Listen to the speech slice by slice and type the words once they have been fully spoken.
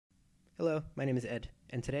Hello, my name is Ed,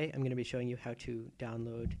 and today I'm going to be showing you how to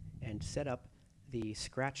download and set up the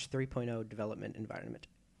Scratch 3.0 development environment.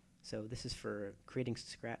 So this is for creating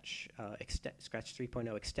Scratch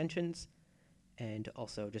 3.0 extensions and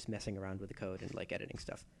also just messing around with the code and like editing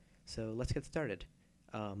stuff. So let's get started.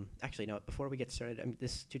 Actually, no, before we get started,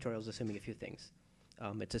 this tutorial is assuming a few things.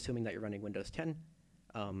 It's assuming that you're running Windows 10,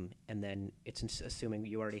 and then it's assuming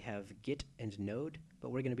you already have Git and Node, but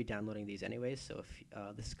we're going to be downloading these anyways, so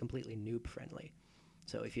if this is completely noob friendly.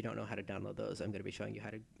 So if you don't know how to download those, I'm going to be showing you how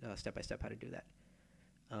to step by step how to do that.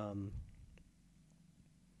 And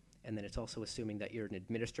then it's also assuming that you're an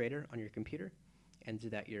administrator on your computer, and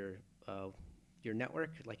that your network,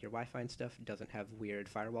 like your Wi-Fi and stuff, doesn't have weird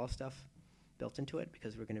firewall stuff built into it,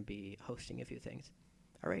 because we're going to be hosting a few things.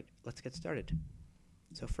 All right, let's get started.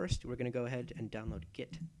 So first, we're going to go ahead and download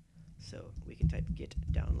Git. So we can type git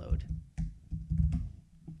download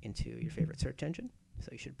into your favorite search engine. So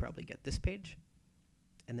you should probably get this page.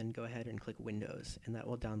 And then go ahead and click Windows, and that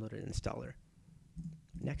will download an installer.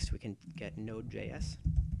 Next, we can get Nodejs.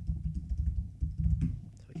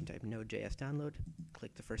 So we can type Nodejs download,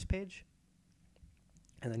 click the first page,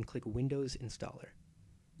 and then click Windows installer.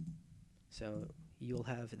 So you'll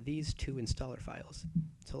have these two installer files.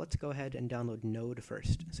 So let's go ahead and download Node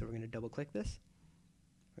first. So we're going to double click this.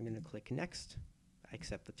 We're going to click Next. I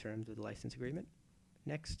accept the terms of the license agreement.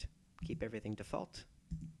 Next, keep everything default.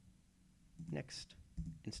 Next,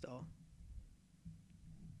 install.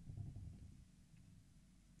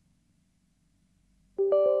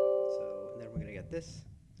 So then we're going to get this.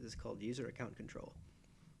 This is called user account control.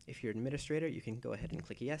 If you're an administrator, you can go ahead and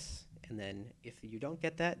click yes, and then if you don't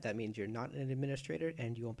get that, that means you're not an administrator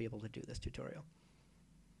and you won't be able to do this tutorial.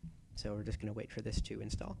 So we're just going to wait for this to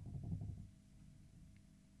install.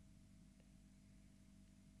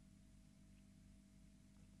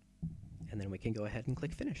 And then we can go ahead and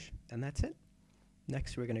click finish, and that's it.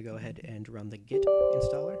 Next, we're going to go ahead and run the Git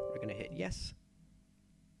installer. We're going to hit yes.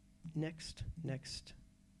 Next, next.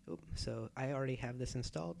 Oop, so I already have this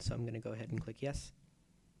installed, so I'm going to go ahead and click yes.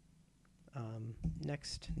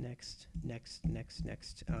 Next, next, next, next,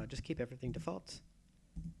 next. Just keep everything default.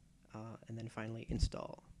 And then finally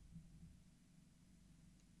install.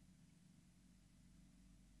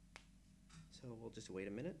 So we'll just wait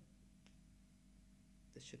a minute.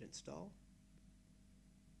 This should install.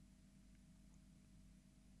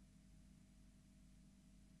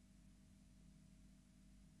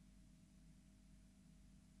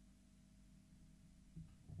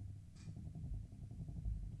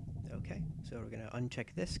 Okay, so we're going to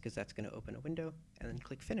uncheck this because that's going to open a window, and then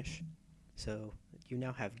click finish. So you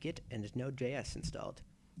now have Git and Node.js installed,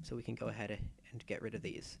 so we can go ahead and get rid of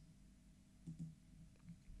these.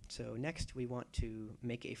 So next we want to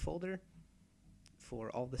make a folder for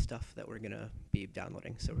all the stuff that we're going to be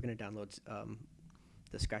downloading. So we're going to download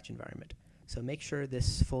the Scratch environment. So make sure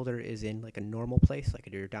this folder is in like a normal place,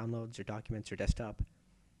 like your downloads, your documents, your desktop.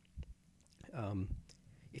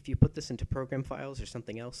 If you put this into program files or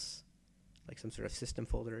something else, like some sort of system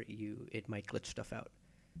folder, it might glitch stuff out.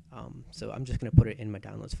 So I'm just going to put it in my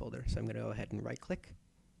downloads folder. So I'm going to go ahead and right-click,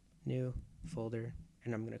 new folder,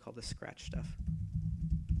 and I'm going to call this Scratch stuff.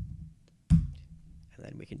 And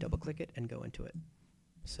then we can double-click it and go into it.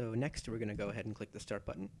 So next, we're going to go ahead and click the Start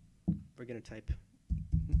button. We're going to type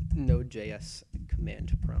Node.js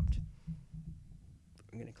command prompt.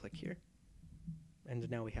 I'm going to click here, and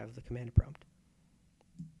now we have the command prompt.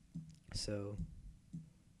 So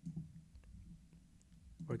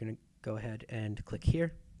we're going to go ahead and click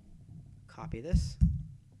here, copy this,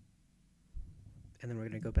 and then we're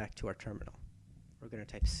going to go back to our terminal. We're going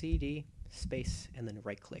to type cd space and then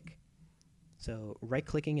right-click. So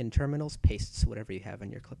right-clicking in terminals pastes whatever you have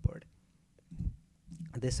on your clipboard.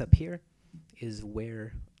 This up here is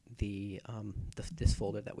where this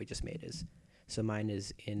folder that we just made is. So mine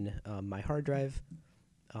is in my hard drive.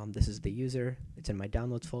 This is the user. It's in my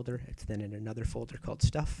downloads folder. It's then in another folder called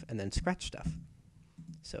stuff, and then Scratch stuff.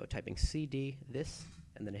 So typing cd this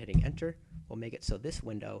and then hitting enter will make it so this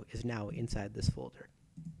window is now inside this folder.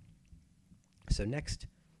 So next,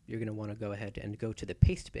 you're going to want to go ahead and go to the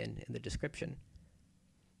paste bin in the description.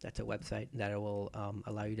 That's a website that will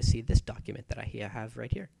allow you to see this document that I have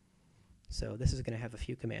right here. So this is going to have a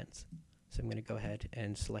few commands. So I'm going to go ahead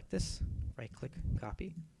and select this, right-click,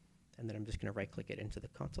 copy, and then I'm just going to right-click it into the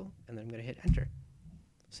console, and then I'm going to hit enter.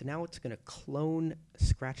 So now it's going to clone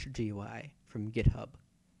Scratch GUI from GitHub.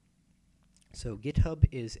 So GitHub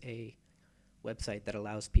is a website that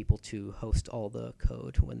allows people to host all the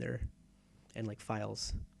code when they're, and like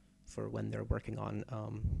files for when they're working on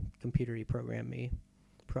computer-y, program-y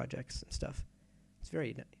projects and stuff. It's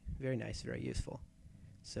very nice, very useful.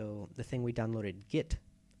 So the thing we downloaded, Git,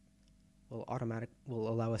 will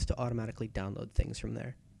allow us to automatically download things from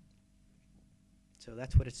there. So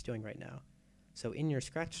that's what it's doing right now. So in your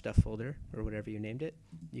Scratch stuff folder, or whatever you named it,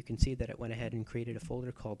 you can see that it went ahead and created a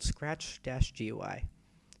folder called Scratch-GUI.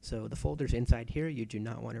 So the folders inside here you do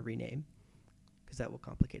not want to rename, because that will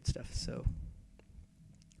complicate stuff. So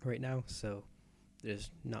right now, there's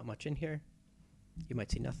not much in here. You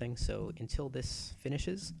might see nothing. So until this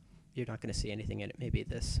finishes, you're not going to see anything in it. Maybe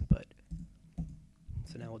this, but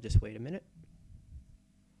so now we'll just wait a minute.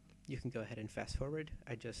 You can go ahead and fast forward.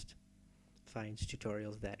 I just find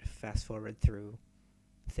tutorials that fast forward through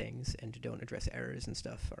things and don't address errors and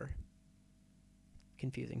stuff are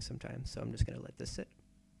confusing sometimes, so I'm just going to let this sit.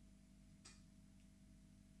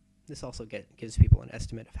 This also gives people an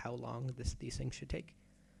estimate of how long these things should take.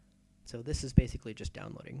 So this is basically just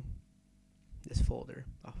downloading this folder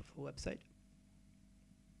off of a website.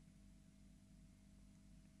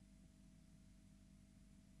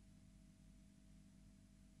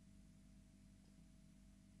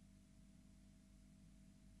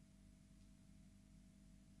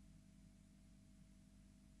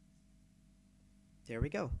 There we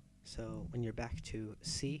go. So when you're back to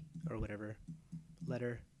C or whatever,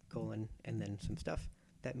 letter, colon, and then some stuff,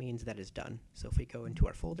 that means that is done. So if we go into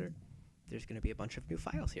our folder, there's going to be a bunch of new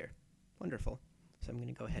files here. Wonderful. So I'm going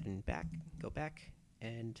to go ahead and go back,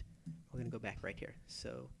 and we're going to go back right here.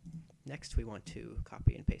 So next we want to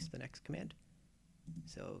copy and paste the next command.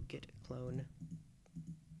 So git clone.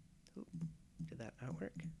 Oop, did that not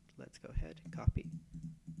work? Let's go ahead, copy,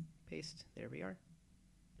 paste. There we are.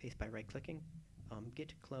 Paste by right-clicking.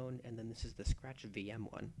 Git clone, and then this is the Scratch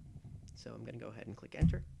VM one. So I'm going to go ahead and click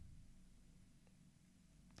enter.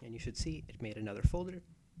 And you should see it made another folder.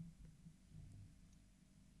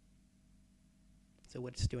 So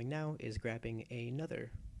what it's doing now is grabbing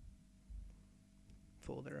another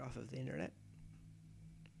folder off of the internet.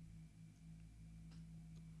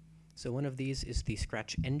 So one of these is the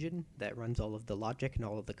Scratch engine that runs all of the logic and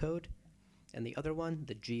all of the code. And the other one,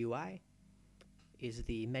 the GUI, is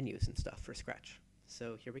the menus and stuff for Scratch.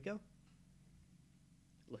 So here we go.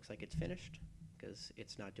 Looks like it's finished because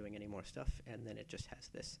it's not doing any more stuff, and then it just has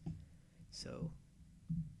this. So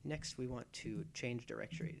next we want to change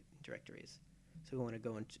directories. So we want to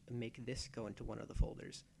go and make this go into one of the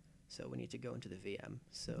folders. So we need to go into the VM.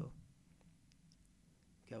 So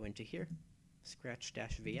go into here,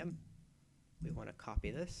 Scratch-VM. We want to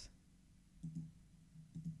copy this.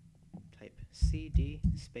 Type CD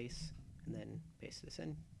space and then paste this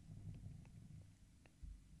in.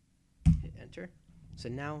 Hit enter. So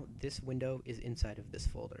now this window is inside of this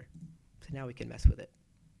folder. So now we can mess with it.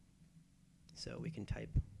 So we can type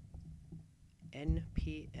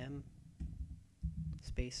npm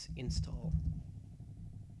space install.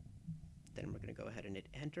 Then we're going to go ahead and hit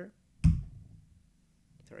enter.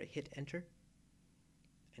 Hit enter.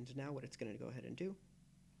 And now what it's going to go ahead and do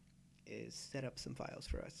is set up some files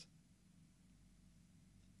for us.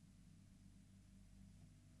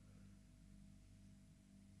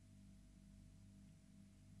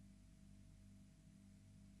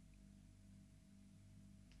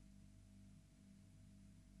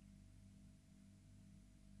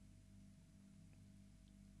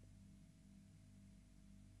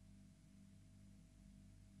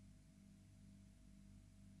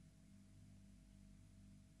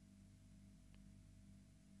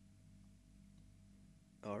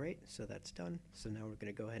 Alright, so that's done. So now we're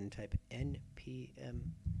going to go ahead and type npm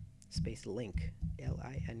space link,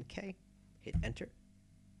 L-I-N-K, hit enter.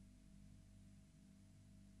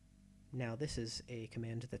 Now this is a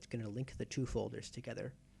command that's going to link the two folders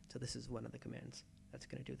together. So this is one of the commands that's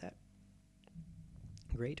going to do that.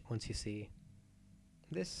 Great, once you see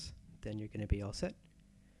this, then you're going to be all set.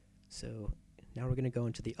 So now we're going to go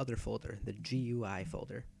into the other folder, the GUI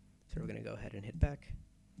folder. So we're going to go ahead and hit back.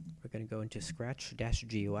 We're going to go into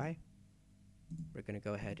Scratch-GUI. We're going to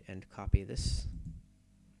go ahead and copy this,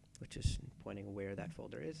 which is pointing where that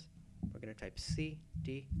folder is. We're going to type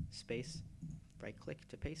CD space, right-click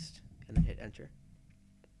to paste, and then hit enter.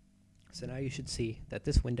 So now you should see that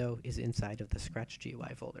this window is inside of the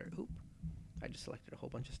Scratch-GUI folder. Oop, I just selected a whole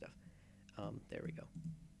bunch of stuff. There we go.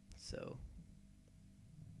 So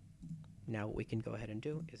now what we can go ahead and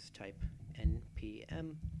do is type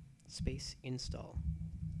npm space install.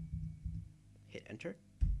 Hit enter.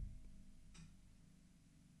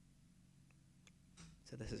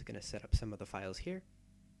 So this is going to set up some of the files here.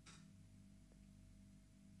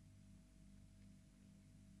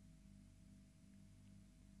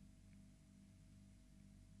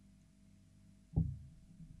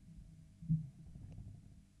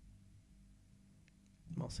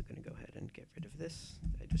 I'm also going to go ahead and get rid of this.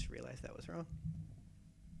 I just realized that was wrong.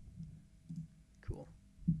 Cool.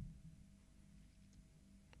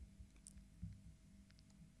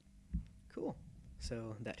 Cool.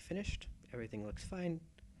 So that finished. Everything looks fine.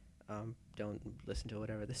 Don't listen to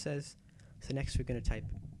whatever this says. So next we're going to type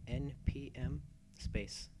npm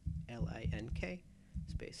space link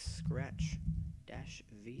space scratch dash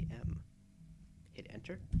vm. Hit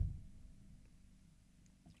enter.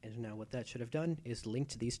 And now what that should have done is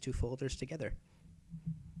linked these two folders together.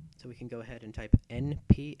 So we can go ahead and type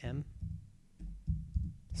npm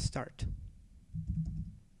start.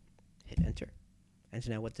 Hit enter. And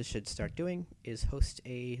now what this should start doing is host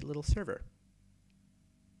a little server.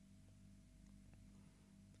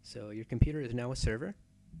 So your computer is now a server,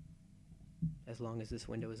 as long as this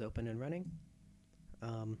window is open and running.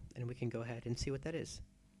 And we can go ahead and see what that is.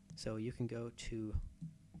 So you can go to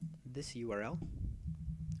this URL,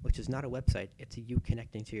 which is not a website, it's a you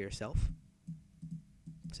connecting to yourself.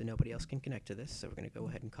 So nobody else can connect to this, so we're going to go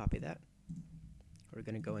ahead and copy that. We're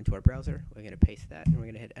going to go into our browser, we're going to paste that, and we're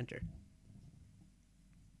going to hit enter.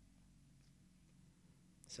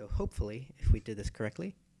 So hopefully, if we did this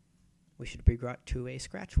correctly, we should be brought to a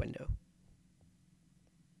Scratch window.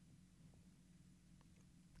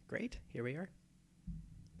 Great, here we are.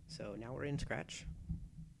 So now we're in Scratch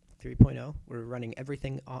 3.0. We're running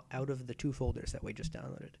everything out of the two folders that we just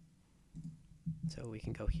downloaded. So we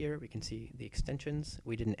can go here, we can see the extensions.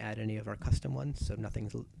 We didn't add any of our custom ones, so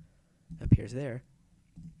nothing appears there.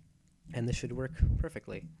 And this should work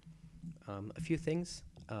perfectly. A few things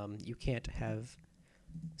you can't have.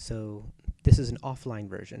 So this is an offline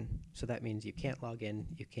version, so that means you can't log in,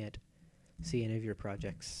 you can't see any of your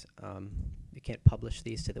projects, you can't publish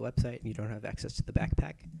these to the website, and you don't have access to the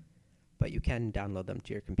backpack, but you can download them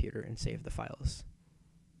to your computer and save the files,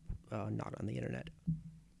 not on the internet.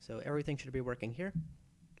 So everything should be working here.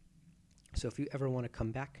 So if you ever want to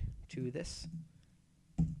come back to this,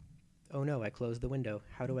 oh no, I closed the window.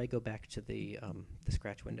 How do I go back to the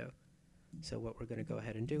Scratch window? So what we're going to go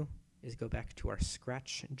ahead and do is go back to our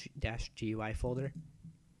Scratch-GUI folder.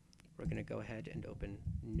 We're going to go ahead and open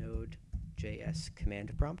Nodejs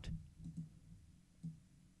command prompt.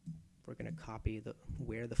 We're going to copy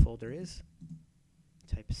where the folder is.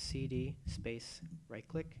 Type cd space right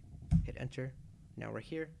click, hit enter. Now we're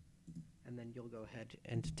here, and then you'll go ahead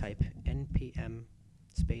and type npm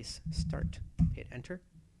space start, hit enter.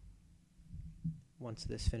 Once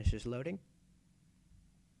this finishes loading,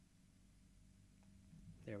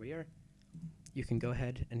 there we are. You can go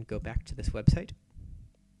ahead and go back to this website.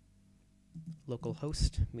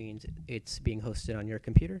 Localhost means it's being hosted on your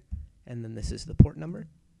computer, and then this is the port number,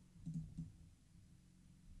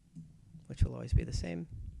 which will always be the same.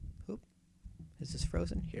 Oop, is this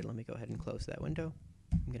frozen? Here, let me go ahead and close that window.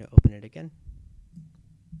 I'm going to open it again.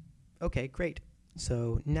 Okay, great.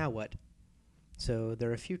 So now what? So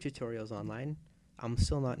there are a few tutorials online. I'm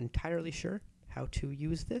still not entirely sure how to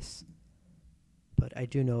use this, but I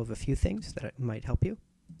do know of a few things that might help you.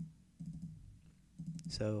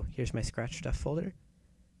 So here's my Scratch stuff folder.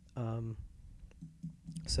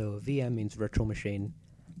 So VM means virtual machine.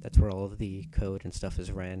 That's where all of the code and stuff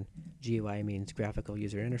is ran. GUI means graphical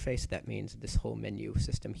user interface. That means this whole menu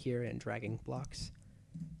system here and dragging blocks.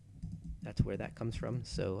 That's where that comes from.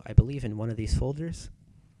 So I believe in one of these folders,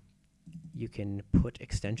 you can put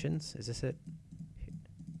extensions. Is this it?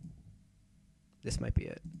 This might be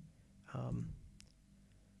it.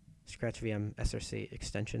 Scratch VM src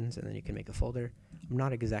extensions, and then you can make a folder. I'm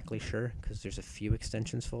not exactly sure because there's a few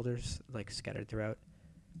extensions folders like scattered throughout.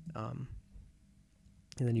 And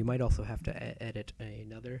then you might also have to edit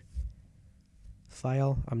another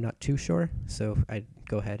file. I'm not too sure, so I'd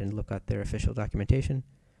go ahead and look at their official documentation.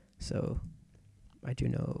 So I do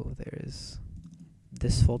know there's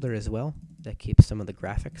this folder as well that keeps some of the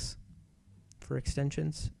graphics for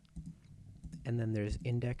extensions. And then there's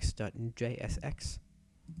index.jsx.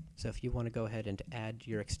 So if you want to go ahead and add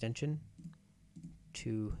your extension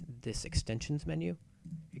to this extensions menu,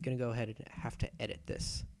 you're going to go ahead and have to edit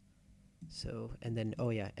this. So, and then,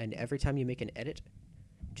 oh yeah, and every time you make an edit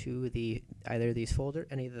to either these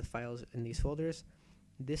any of the files in these folders,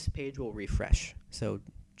 this page will refresh. So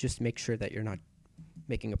just make sure that you're not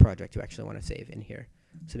making a project you actually want to save in here.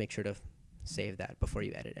 So make sure to save that before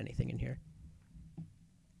you edit anything in here.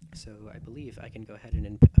 So I believe I can go ahead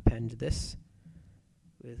and append this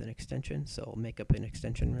with an extension. So I'll make up an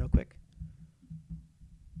extension real quick.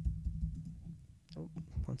 Oh,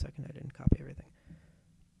 1 second, I didn't copy everything.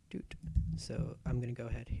 Doot. So I'm going to go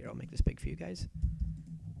ahead here. I'll make this big for you guys.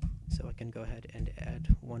 So I can go ahead and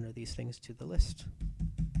add one of these things to the list.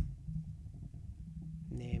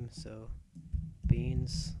 Name, so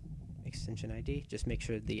beans extension ID. Just make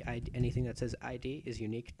sure the ID, anything that says ID is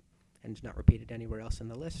unique and not repeated anywhere else in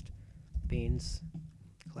the list. Beans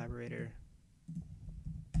collaborator.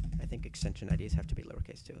 I think extension IDs have to be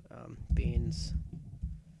lowercase too. Beans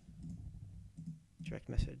direct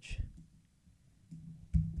message.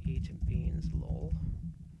 Eat beans lol.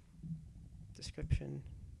 Description.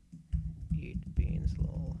 Eat beans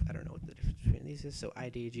lol. I don't know what the difference between these is. So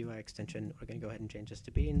ID GUI extension. We're going to go ahead and change this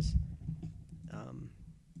to beans.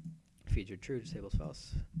 Feature true, disables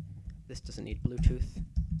false. This doesn't need Bluetooth.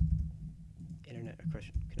 Internet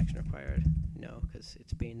connection required. No, because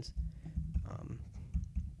it's beans.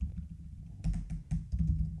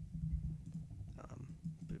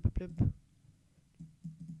 Blip, blip, blip.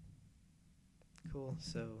 Cool.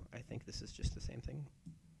 So I think this is just the same thing.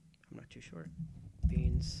 I'm not too sure.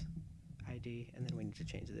 Beans ID, and then we need to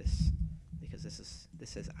change this because this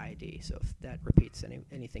says ID. So if that repeats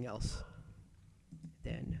anything else,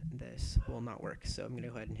 then this will not work. So I'm going to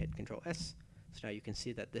go ahead and hit Control S. So now you can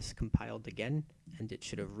see that this compiled again, and it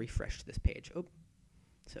should have refreshed this page. Oh,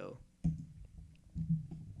 so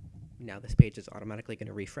now this page is automatically going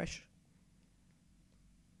to refresh.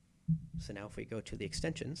 So now if we go to the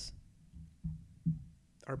extensions,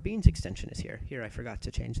 our beans extension is here. Here I forgot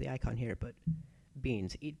to change the icon here, but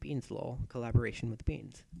beans, eat beans lol, collaboration with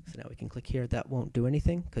beans. So now we can click here. That won't do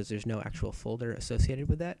anything because there's no actual folder associated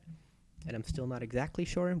with that. And I'm still not exactly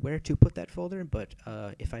sure where to put that folder, but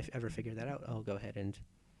if I ever figure that out, I'll go ahead and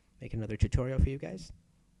make another tutorial for you guys.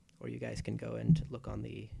 Or you guys can go and look on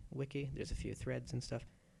the wiki. There's a few threads and stuff.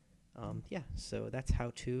 Yeah, so that's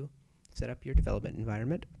how to set up your development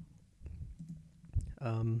environment.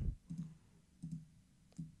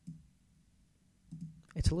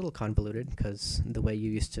 It's a little convoluted because the way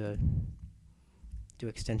you used to do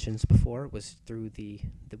extensions before was through the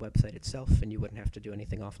website itself, and you wouldn't have to do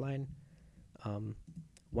anything offline.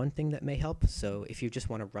 One thing that may help, so if you just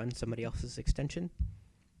want to run somebody else's extension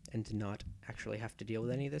and not actually have to deal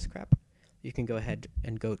with any of this crap, you can go ahead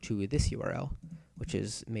and go to this URL, which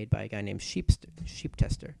is made by a guy named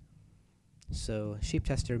Sheep-Tester. So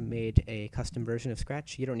Sheep-Tester made a custom version of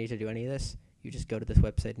Scratch. You don't need to do any of this. You just go to this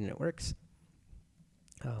website and it works.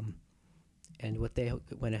 And what they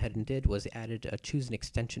went ahead and did was added a choose an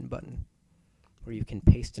extension button where you can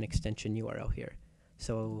paste an extension URL here.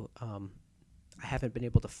 So I haven't been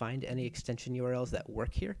able to find any extension URLs that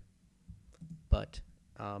work here, but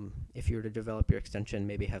if you were to develop your extension,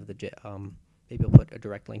 maybe have the maybe I'll put a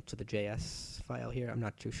direct link to the JS file here. I'm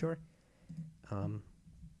not too sure.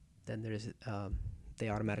 Then there's they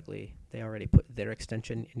already put their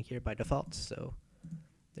extension in here by default. So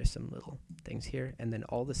there's some little things here, and then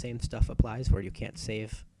all the same stuff applies where you can't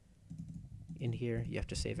save in here. You have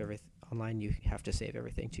to save everything online. You have to save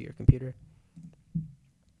everything to your computer.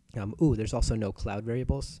 Ooh, there's also no cloud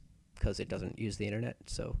variables because it doesn't use the internet,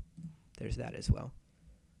 so there's that as well.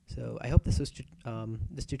 So I hope this was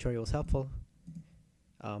this tutorial was helpful.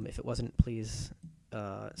 If it wasn't, please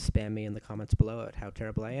spam me in the comments below at how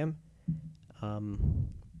terrible I am.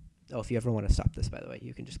 Oh, if you ever want to stop this, by the way,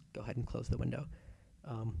 you can just go ahead and close the window.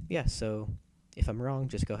 Yeah, so if I'm wrong,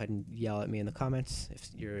 just go ahead and yell at me in the comments if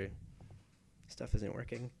your stuff isn't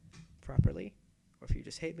working properly, or if you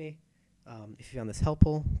just hate me. If you found this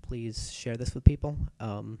helpful, please share this with people.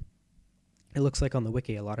 It looks like on the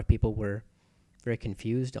wiki a lot of people were very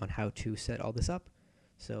confused on how to set all this up,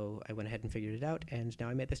 so I went ahead and figured it out, and now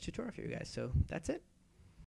I made this tutorial for you guys. So that's it.